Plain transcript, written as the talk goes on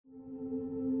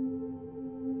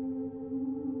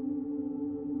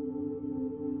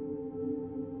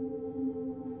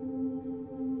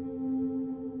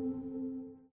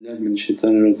من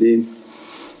الشيطان الرجيم.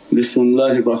 بسم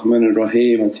الله الرحمن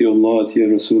الرحيم. أطيعوا الله أطيعوا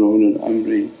الرسول وأولي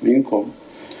الأمر منكم.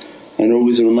 And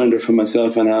always a reminder for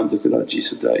myself, أنا عبدك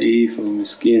العجيز الضعيف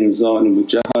والمسكين والظالم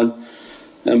والجهل,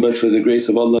 and but for the grace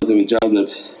of Allah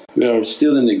that we are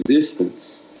still in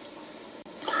existence.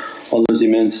 Allah's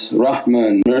immense rahmah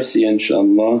and mercy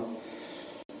inshaAllah.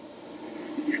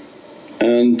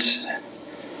 And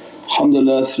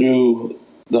alhamdulillah, through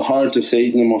the heart of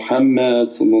Sayyidina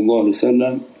Muhammad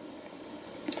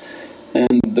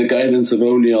and the guidance of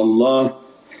awliyaullah,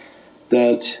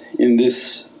 that in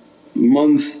this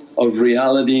month of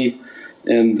reality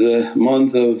and the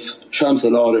month of Shams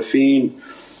al-Arifin,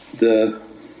 the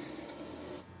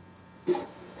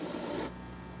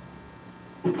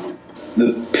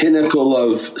pinnacle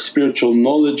of spiritual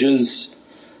knowledges,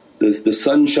 the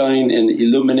sunshine and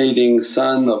illuminating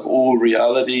sun of all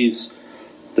realities,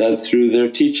 that through their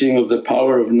teaching of the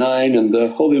power of 9 and the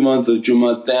holy month of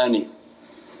Jum'at Thani,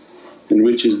 in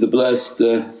which is the blessed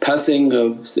passing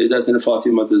of Sayyidatina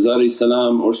Fatimah az-Zahra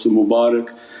salam, Ursu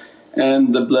Mubarak,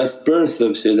 and the blessed birth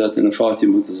of Sayyidatina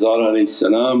Fatimah az-Zahra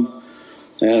salam,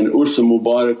 and Ursu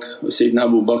Mubarak of Sayyidina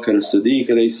Abu Bakr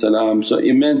as-Siddiq salam. So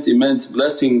immense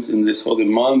blessings in this holy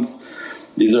month.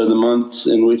 These are the months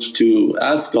in which to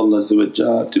ask Allah,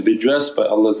 to be dressed by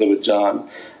Allah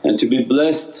and to be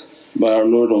blessed by our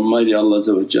Lord Almighty Allah's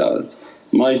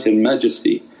might and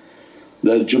majesty.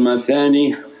 The Jum'at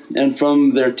Thani, and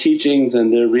from their teachings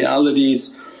and their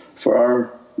realities for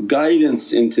our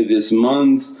guidance into this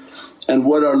month and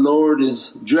what our Lord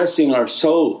is dressing our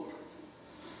soul.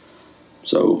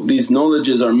 So these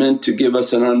knowledges are meant to give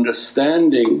us an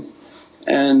understanding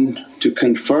and to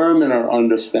confirm in our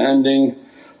understanding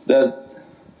that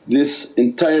this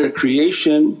entire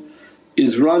creation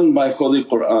is run by Holy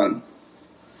Qur'an,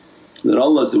 that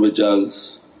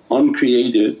Allah's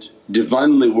uncreated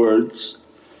Divinely words,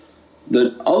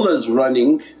 that Allah is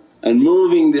running and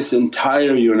moving this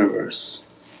entire universe.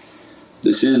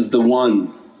 This is the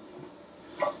One,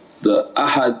 the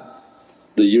Ahad,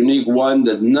 the unique One,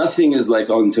 that nothing is like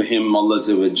unto Him Allah,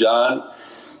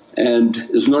 and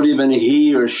it's not even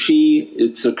he or she,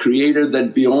 it's a creator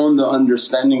that beyond the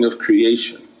understanding of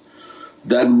creation.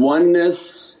 That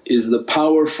oneness is the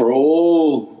power for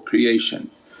all creation.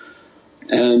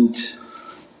 And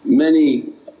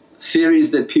many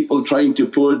theories that people trying to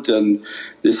put, and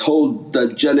this whole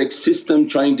Dajjalic system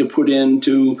trying to put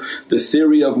into the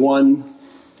theory of one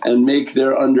and make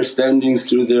their understandings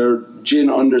through their jinn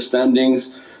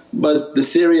understandings. But the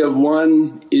theory of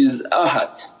one is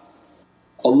Ahad,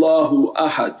 Allahu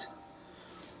Ahad,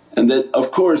 and that of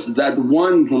course that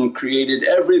One whom created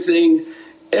everything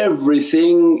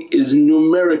is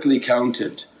numerically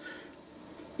counted.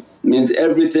 Means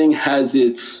everything has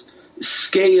its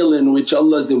scale in which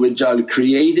Allah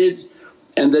created,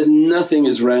 and that nothing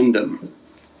is random.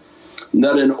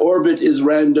 Not an orbit is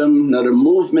random, not a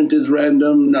movement is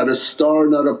random, not a star,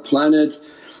 not a planet,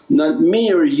 not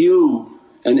me or you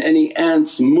and any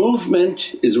ant's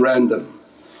movement is random.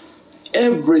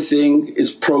 Everything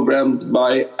is programmed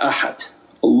by Ahad,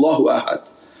 Allahu Ahad.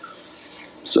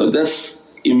 So that's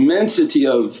immensity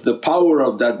of the power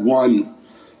of that One,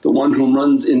 the One who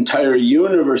runs entire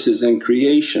universes and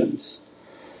creations.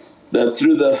 That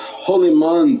through the holy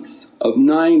month of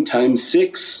 9 times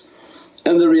 6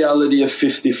 and the reality of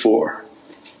 54,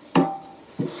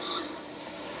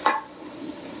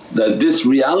 that this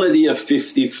reality of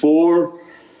 54,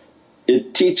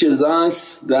 it teaches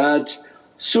us that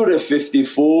Surah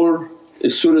 54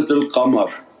 is Surah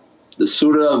Al-Qamar, the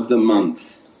surah of the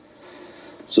month.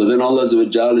 So then Allah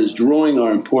is drawing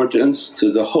our importance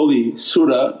to the holy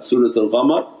surah, Surah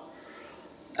Al-Qamar,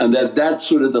 and that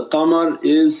Surah Al-Qamar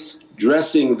is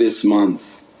dressing this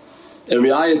month. Every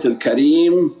ayatul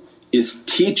kareem is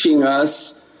teaching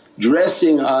us,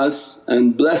 dressing us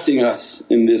and blessing us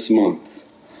in this month.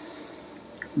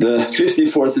 The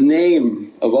 54th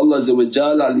name of Allah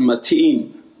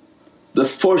Al-Mateen, the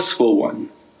forceful one.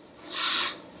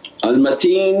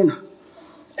 Al-Mateen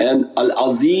and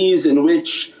Al-Aziz, in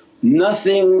which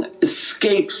nothing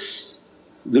escapes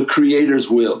the Creator's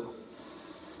will.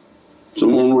 So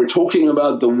when we're talking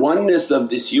about the oneness of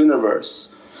this universe,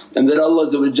 and that Allah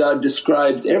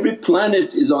describes every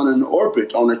planet is on an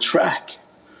orbit, on a track.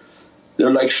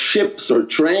 They're like ships or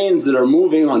trains that are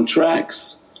moving on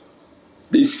tracks.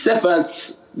 These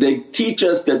sifats, they teach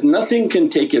us that nothing can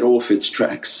take it off its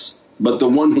tracks but the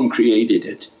One who created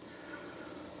it.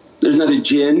 There's not a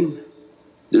jinn,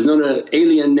 there's not an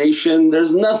alien nation,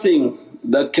 there's nothing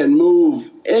that can move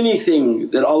anything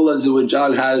that Allah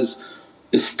has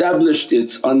established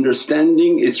its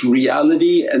understanding, its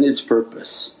reality and its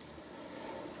purpose.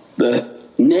 The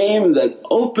name that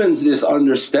opens this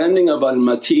understanding of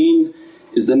Al-Mateen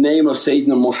is the name of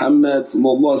Sayyidina Muhammad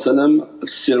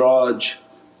Siraj.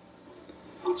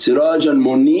 Sirajan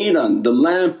Muniran, the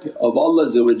lamp of Allah.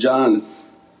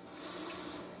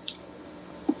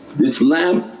 This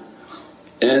lamp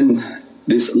and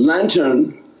this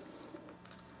lantern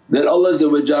that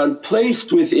Allah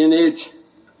placed within it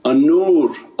a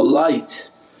nur, a light.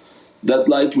 That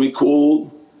light we call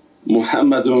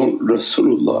Muhammadun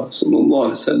Rasulullah.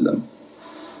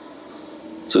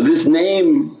 So this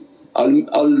name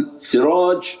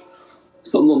Al-Siraj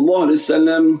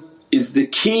is the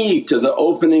key to the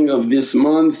opening of this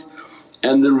month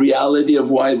and the reality of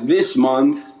why this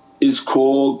month is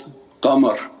called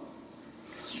Qamar,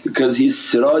 because he's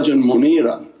Sirajan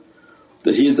Muniran,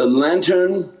 that he is a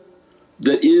lantern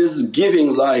that is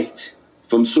giving light.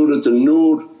 From Surat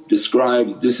An-Nur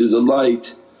describes, this is a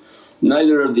light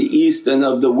neither of the east and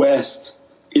of the west,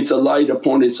 it's a light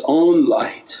upon its own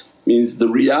light. Means the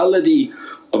reality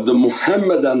of the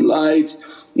Muhammadan light,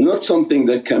 not something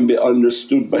that can be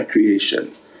understood by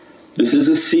creation. This is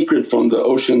a secret from the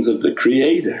oceans of the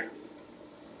Creator.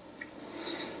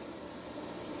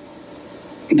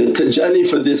 The tajalli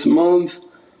for this month,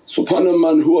 Subhana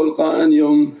man huwa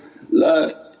al-qa'aniyum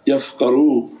la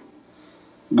yafqaru.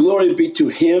 Glory be to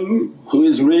Him who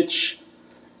is rich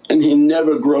and He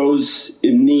never grows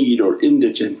in need or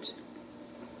indigent.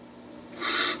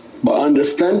 By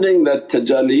understanding that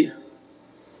tajalli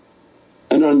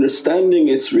and understanding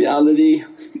its reality,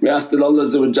 we ask that Allah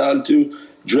to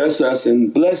dress us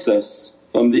and bless us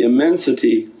from the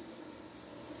immensity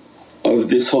of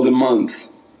this holy month.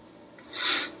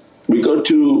 We go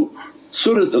to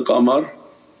Surat Al-Qamar,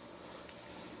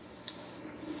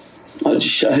 Haji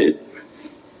Shahid,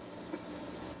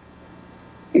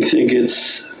 I think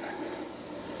it's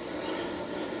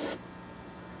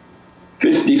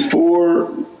 54,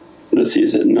 let's see,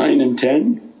 is it 9 and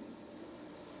 10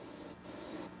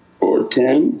 or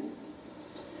 10?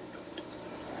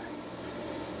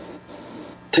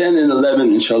 10 and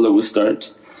 11 inshaAllah we'll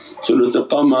start Surat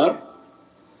Al-Qamar.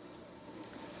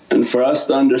 And for us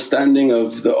the understanding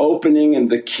of the opening and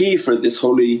the key for this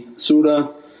holy surah,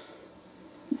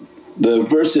 the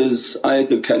verses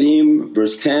Ayatul Kareem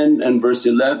verse 10 and verse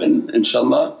 11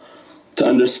 inshaAllah, to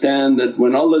understand that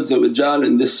when Allah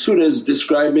in this surah is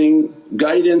describing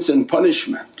guidance and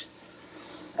punishment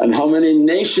and how many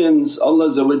nations Allah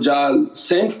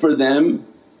sent for them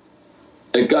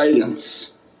a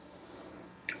guidance,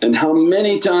 and how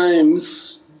many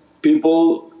times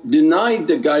people denied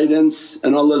the guidance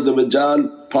and Allah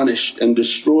punished and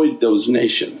destroyed those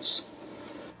nations.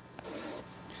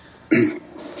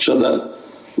 InshaAllah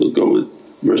we'll go with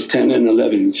verse 10 and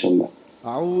 11 inshaAllah.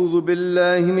 أعوذ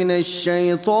بالله من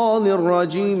الشيطان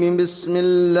الرجيم بسم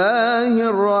الله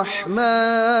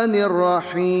الرحمن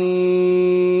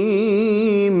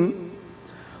الرحيم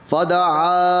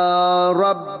فدعا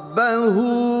ربه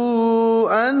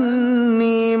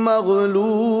أني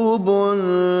مغلوب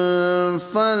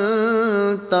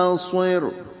فانتصر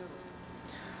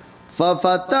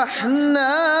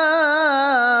ففتحنا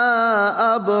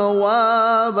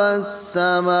أبواب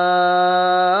السماء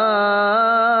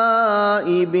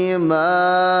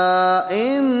بماء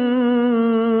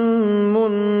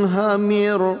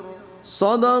منهمر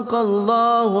صدق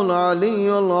الله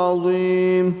العلي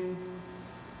العظيم.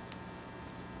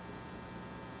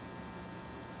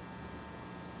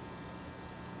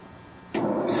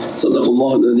 صدق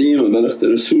الله العظيم وبلغت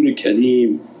رسول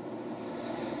الكريم.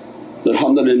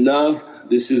 Alhamdulillah,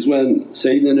 this is when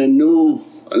Sayyidina Nuh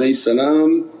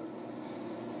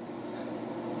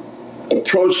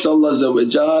approached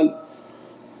Allah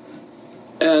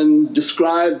and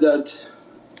described that,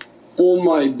 all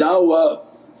my da'wah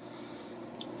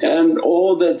and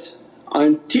all that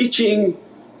I'm teaching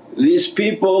these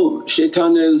people,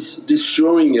 shaitan is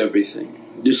destroying everything,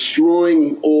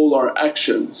 destroying all our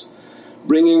actions,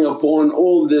 bringing upon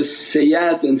all this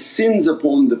sayyat and sins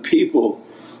upon the people,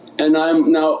 and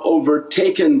I'm now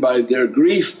overtaken by their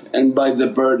grief and by the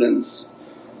burdens.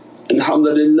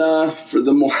 Alhamdulillah, for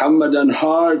the Muhammadan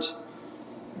heart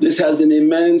this has an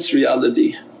immense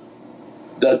reality,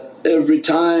 that every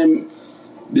time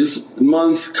this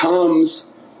month comes,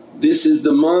 this is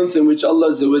the month in which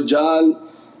Allah Sifatul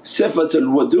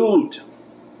Wadud,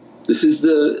 this is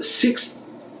the 6th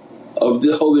of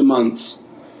the holy months,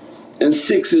 and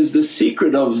 6 is the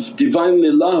secret of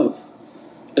Divinely love.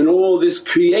 And all this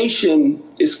creation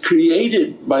is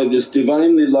created by this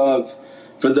Divinely love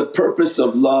for the purpose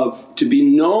of love to be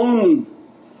known.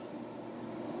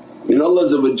 And Allah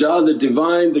the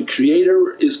Divine, the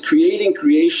Creator is creating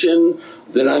creation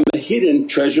that I'm a hidden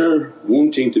treasure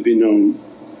wanting to be known.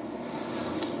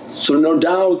 So no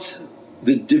doubt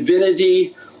the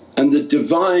Divinity and the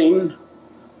Divine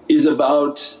is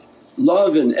about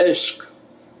love and ishq,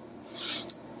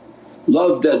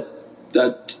 love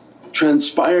that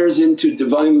transpires into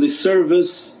Divinely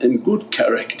service and good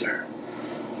character.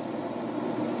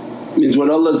 Means what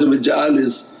Allah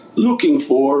is looking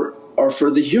for are for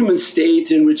the human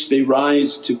state in which they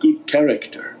rise to good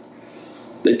character.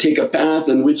 They take a path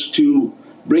in which to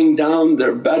bring down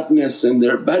their badness and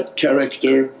their bad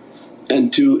character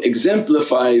and to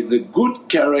exemplify the good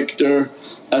character.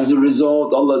 As a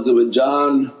result Allah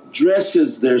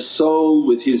dresses their soul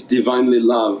with His Divinely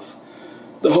love.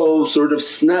 The whole sort of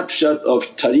snapshot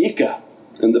of tariqah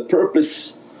and the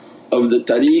purpose of the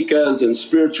tariqahs and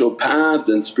spiritual path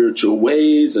and spiritual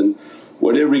ways, and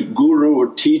what every guru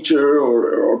or teacher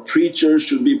or preacher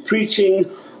should be preaching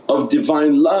of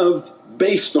Divine love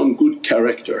based on good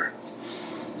character.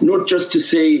 Not just to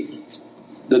say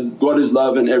that God is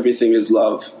love and everything is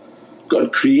love.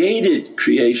 God created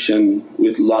creation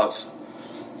with love,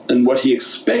 and what He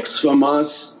expects from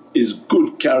us is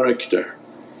good character.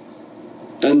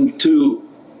 And to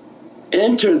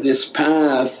enter this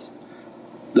path,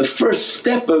 the first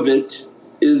step of it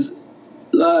is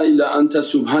La ilaha anta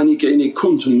subhanaka inni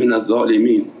kuntu min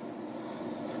adh-dhalimin.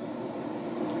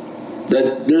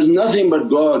 That there's nothing but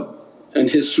God and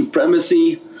His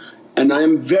supremacy, and I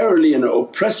am verily an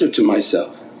oppressor to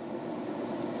myself.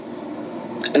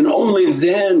 And only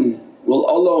then will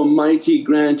Allah Almighty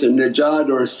grant a najat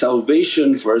or a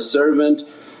salvation for a servant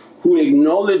who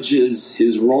acknowledges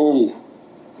his wrong,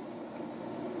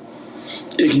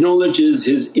 acknowledges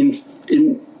his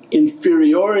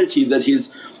inferiority, that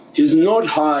he's not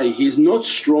high, he's not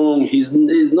strong, he's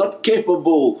not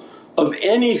capable of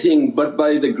anything but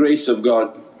by the grace of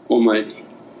God Almighty.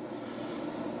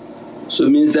 So it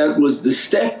means that was the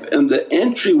step and the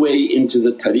entryway into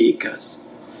the tariqahs.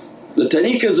 The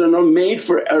tariqahs are not made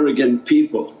for arrogant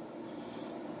people,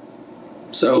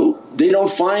 so they don't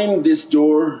find this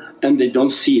door and they don't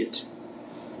see it.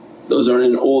 Those are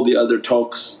in all the other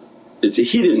talks. It's a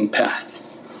hidden path,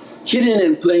 hidden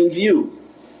in plain view.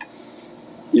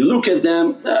 You look at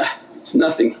them, it's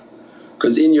nothing,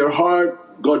 because in your heart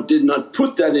God did not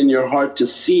put that in your heart to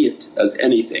see it as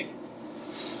anything.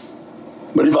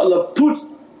 But if Allah put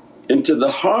into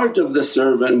the heart of the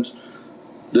servant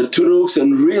the turuqs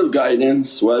and real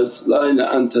guidance was, La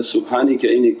ilaha anta subhanaka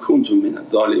inni kuntu min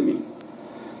adh-dhalimin,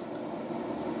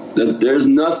 that there's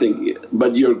nothing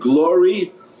but your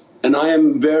glory and I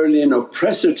am verily an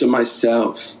oppressor to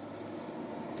myself.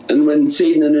 And when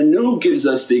Sayyidina Nunu gives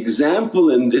us the example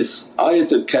in this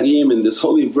ayat al-kareem, in this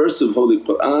holy verse of Holy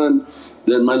Qur'an,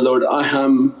 that, my Lord, I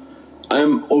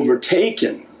am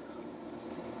overtaken.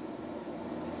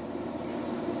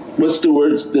 What's the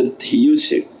words that he used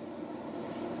here?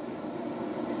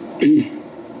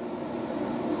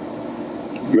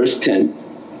 Verse 10.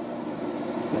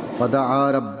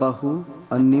 فَدَعَا رَبَّهُ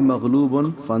أَنِّي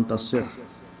مَغْلُوبٌ فَانْتَصِرْ.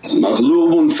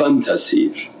 Maghlubun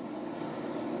fantasir,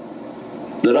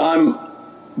 that I'm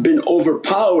been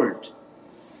overpowered,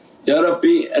 Ya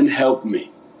Rabbi, and help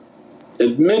me.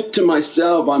 Admit to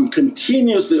myself I'm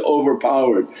continuously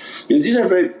overpowered. Means these are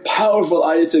very powerful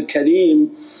ayat al-kareem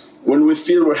when we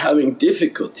feel we're having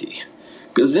difficulty,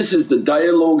 because this is the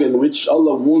dialogue in which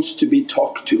Allah wants to be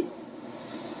talked to.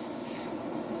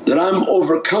 That I'm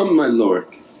overcome, my Lord,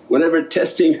 whatever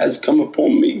testing has come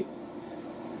upon me.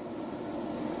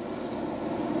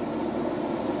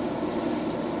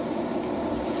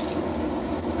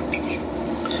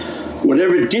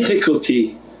 Whatever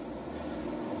difficulty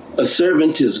a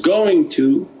servant is going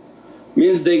to,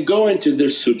 means they go into their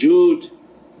sujood,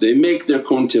 they make their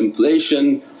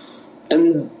contemplation,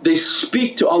 and they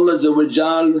speak to Allah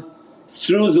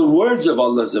through the words of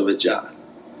Allah.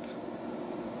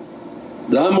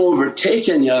 That I'm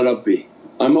overtaken, Ya Rabbi,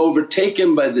 I'm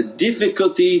overtaken by the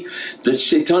difficulty that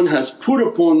shaitan has put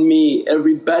upon me,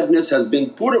 every badness has been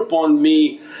put upon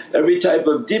me, every type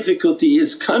of difficulty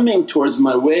is coming towards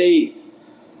my way.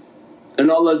 And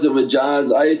Allah's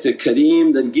ayat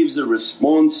al-kareem that gives a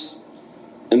response,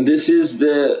 and this is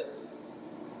the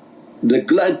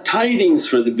glad tidings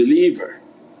for the believer.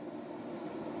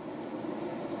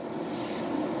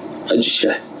 Haji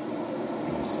Shah.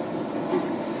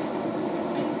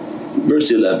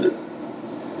 Verse 11.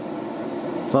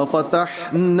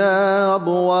 فَفَتَحْنَا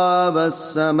أَبْوَابَ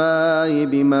السَّمَاءِ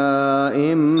بِمَاءٍ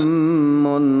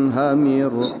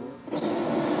مُنْهَمِرٍ.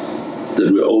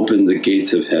 That we open the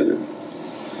gates of heaven.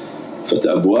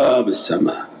 فَتَأْبْوَابَ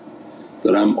السَّمَاءِ,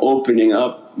 that I'm opening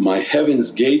up my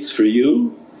heaven's gates for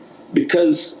you,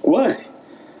 because why?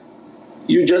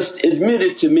 You just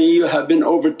admitted to me you have been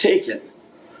overtaken.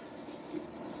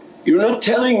 You're not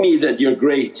telling me that you're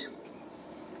great.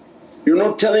 You're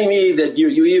not telling me that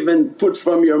you even put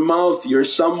from your mouth, you're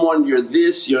someone, you're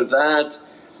this, you're that.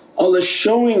 Allah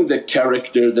showing the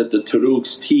character that the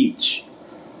turuqs teach.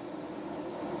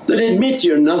 That admit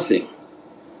you're nothing.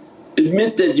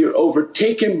 Admit that you're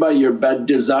overtaken by your bad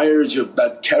desires, your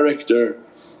bad character,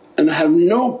 and I have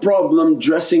no problem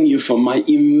dressing you for my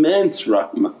immense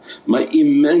rahmah, my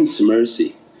immense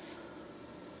mercy.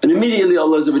 And immediately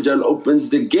Allah opens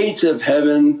the gates of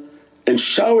heaven and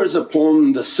showers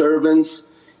upon the servants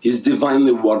His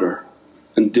Divinely water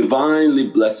and Divinely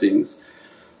blessings.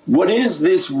 What is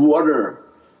this water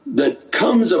that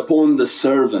comes upon the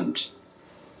servant?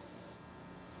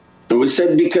 And we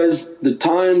said because the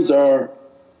times are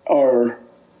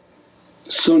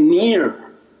so near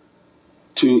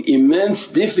to immense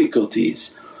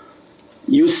difficulties,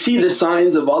 you see the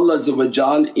signs of Allah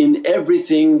in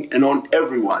everything and on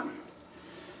everyone.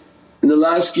 In the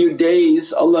last few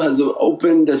days Allah has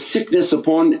opened a sickness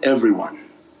upon everyone.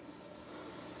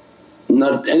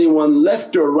 Not anyone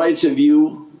left or right of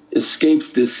you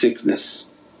escapes this sickness.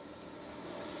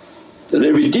 That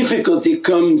every difficulty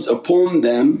comes upon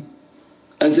them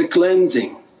as a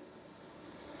cleansing,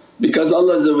 because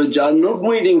Allah not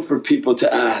waiting for people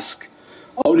to ask.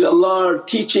 Awliyaullah are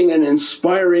teaching and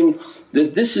inspiring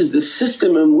that this is the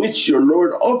system in which your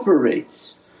Lord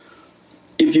operates.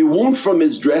 If you want from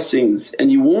His dressings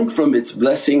and you want from its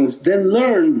blessings, then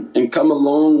learn and come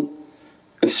along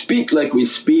and speak like we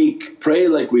speak, pray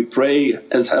like we pray,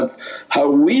 as how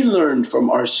we learned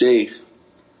from our shaykh.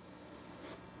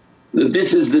 That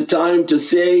this is the time to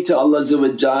say to Allah,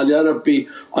 Ya Rabbi,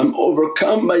 I'm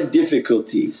overcome by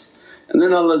difficulties. And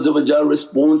then Allah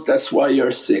responds, that's why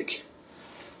you're sick.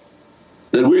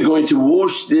 That we're going to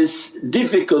wash this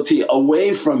difficulty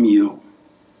away from you.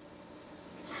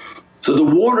 So the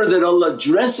water that Allah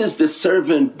dresses the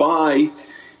servant by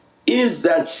is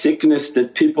that sickness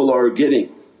that people are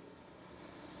getting.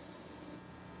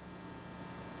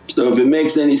 So if it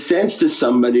makes any sense to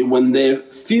somebody, when they're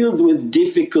filled with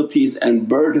difficulties and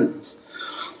burdens,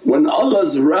 when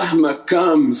Allah's rahmah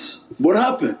comes, what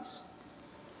happens?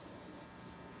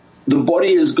 The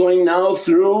body is going now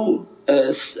through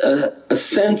a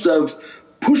sense of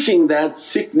pushing that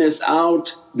sickness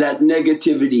out, that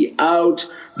negativity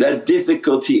out, that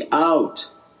difficulty out.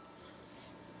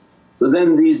 So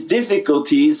then these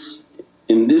difficulties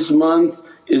in this month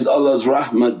is Allah's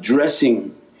rahmah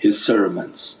dressing His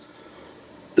servants.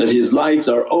 That His lights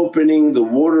are opening, the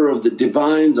water of the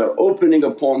Divines are opening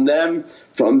upon them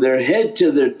from their head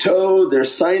to their toe, their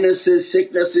sinuses,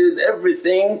 sicknesses,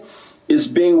 everything is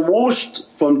being washed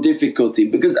from difficulty.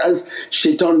 Because as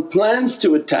shaitan plans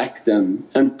to attack them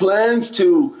and plans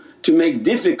to make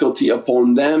difficulty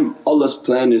upon them, Allah's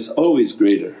plan is always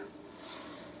greater.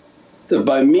 That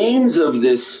by means of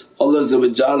this Allah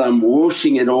I'm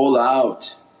washing it all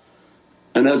out,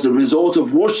 and as a result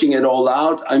of washing it all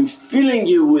out I'm filling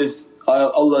you with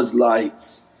Allah's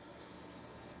lights.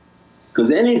 Because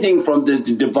anything from the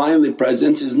Divinely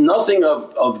Presence is nothing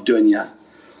of dunya.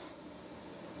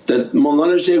 That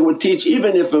Mawlana Shaykh would teach,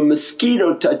 even if a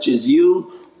mosquito touches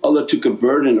you, Allah took a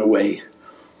burden away.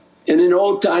 And in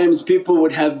old times people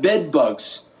would have bed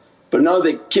bugs, but now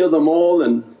they kill them all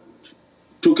and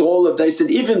took all of that. They said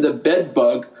even the bed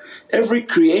bug, every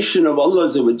creation of Allah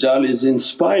is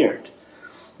inspired.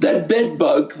 That bed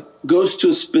bug goes to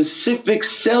a specific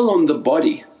cell on the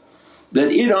body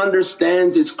that it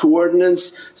understands its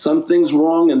coordinates, something's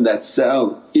wrong in that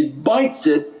cell. It bites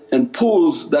it and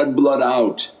pulls that blood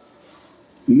out.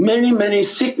 Many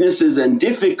sicknesses and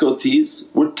difficulties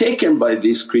were taken by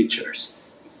these creatures.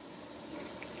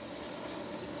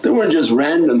 They weren't just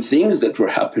random things that were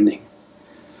happening.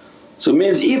 So it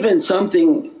means even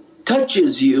something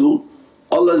touches you,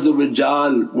 Allah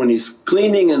when He's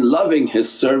cleaning and loving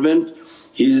His servant,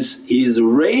 He's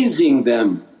raising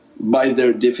them by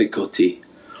their difficulty,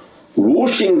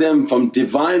 washing them from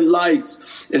divine lights.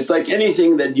 It's like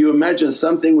anything that you imagine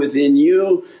something within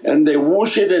you and they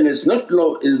wash it and it's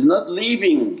not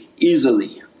leaving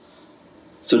easily.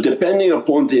 So depending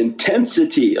upon the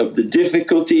intensity of the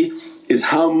difficulty is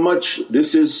how much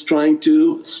this is trying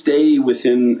to stay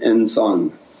within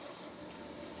insan.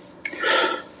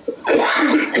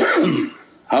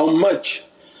 How much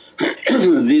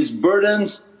these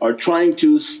burdens are trying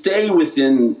to stay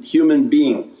within human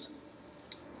beings.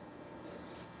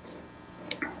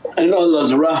 And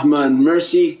Allah's rahmah and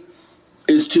mercy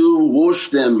is to wash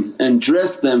them and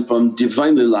dress them from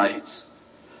Divinely lights.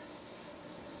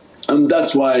 And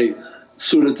that's why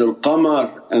Surat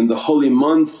Al-Qamar and the holy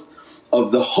month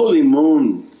of the holy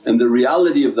moon and the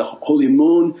reality of the holy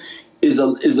moon is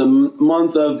a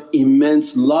month of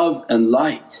immense love and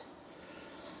light.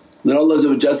 That Allah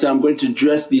said, I'm going to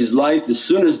dress these lights as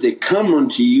soon as they come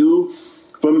unto you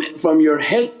from your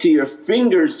head to your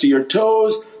fingers to your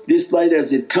toes. This light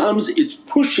as it comes, it's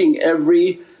pushing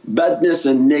every badness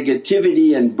and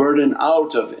negativity and burden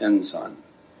out of insan,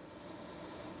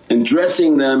 and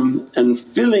dressing them and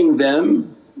filling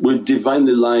them with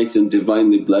Divinely lights and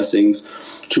Divinely blessings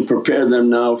to prepare them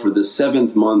now for the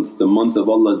 7th month, the month of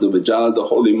Allah, the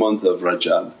holy month of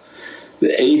Rajab.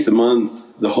 The 8th month,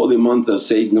 the holy month of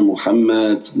Sayyidina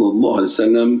Muhammad,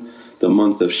 the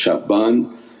month of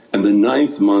Sha'ban, and the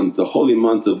 9th month, the holy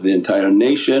month of the entire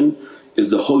nation, is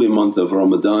the holy month of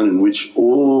Ramadan, in which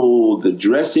all the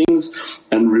dressings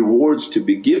and rewards to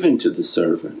be given to the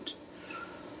servant.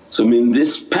 So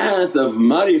this path of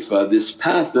marifah, this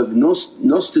path of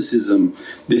Gnosticism,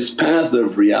 this path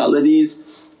of realities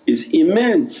is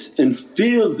immense and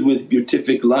filled with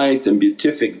beatific lights and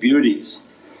beatific beauties.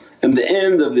 And the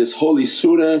end of this holy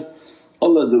surah,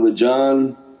 Allah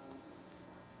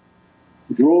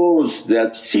draws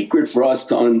that secret for us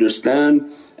to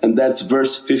understand, and that's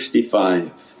verse 55.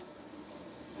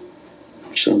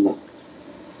 InshaAllah.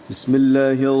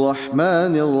 Bismillahir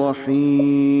Rahmanir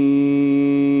Rahim.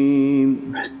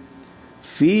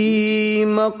 في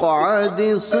مقعد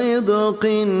صدق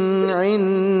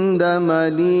عند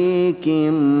مليك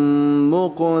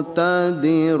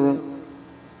مقتدر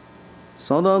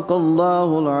صدق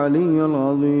الله العلي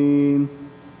العظيم.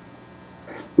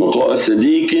 مقعد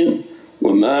صديق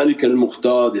ومالك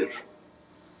المقتدر.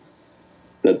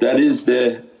 That is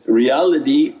the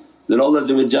reality that Allah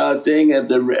is saying at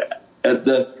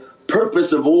the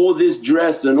purpose of all this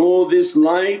dress and all this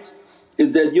light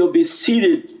is that you'll be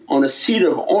seated on a seat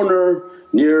of honour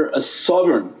near a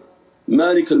sovereign.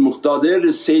 Malik al-Muqtadir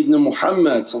is Sayyidina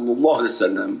Muhammad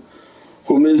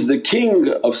whom is the king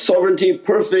of sovereignty,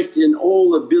 perfect in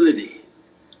all ability.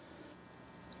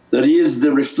 That he is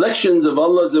the reflections of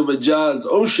Allah's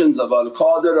oceans of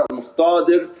Al-Qadir,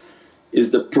 Al-Muqtadir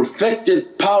is the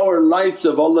perfected power lights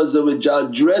of Allah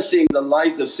dressing the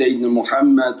light of Sayyidina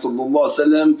Muhammad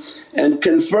and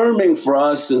confirming for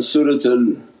us in Surah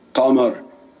Al-Qamar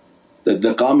that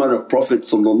the Qamar of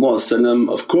Prophet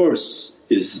of course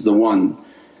is the one,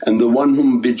 and the one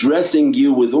whom be dressing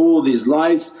you with all these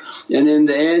lights, and in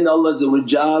the end Allah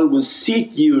will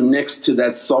seat you next to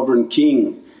that sovereign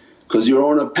king, because you're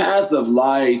on a path of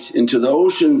light into the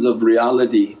oceans of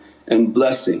reality and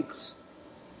blessings.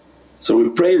 So we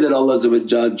pray that Allah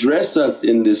dress us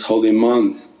in this holy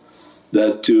month,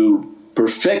 that to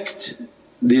perfect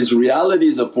these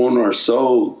realities upon our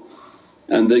soul,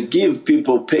 and that give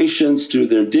people patience through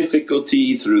their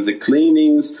difficulty, through the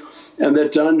cleanings, and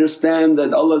that to understand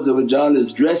that Allah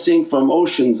is dressing from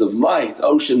oceans of light,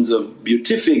 oceans of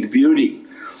beatific beauty,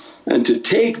 and to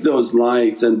take those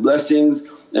lights and blessings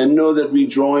and know that we're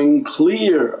drawing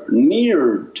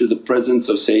near to the presence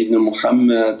of Sayyidina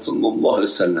Muhammad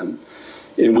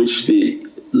in which the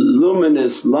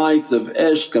luminous lights of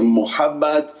ishq and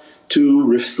muhabbat to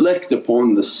reflect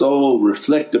upon the soul,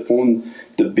 reflect upon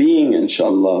the being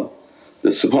inshaAllah. That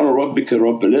Subhana rabbika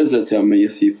rabbil izzati amma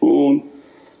yasifoon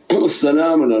wa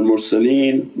salaamun al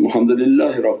mursaleen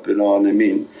walhamdulillahi rabbil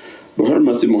alameen bi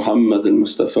hurmati Muhammad al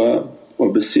Mustafa wa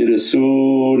bi siri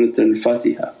Surat al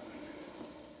Fatiha.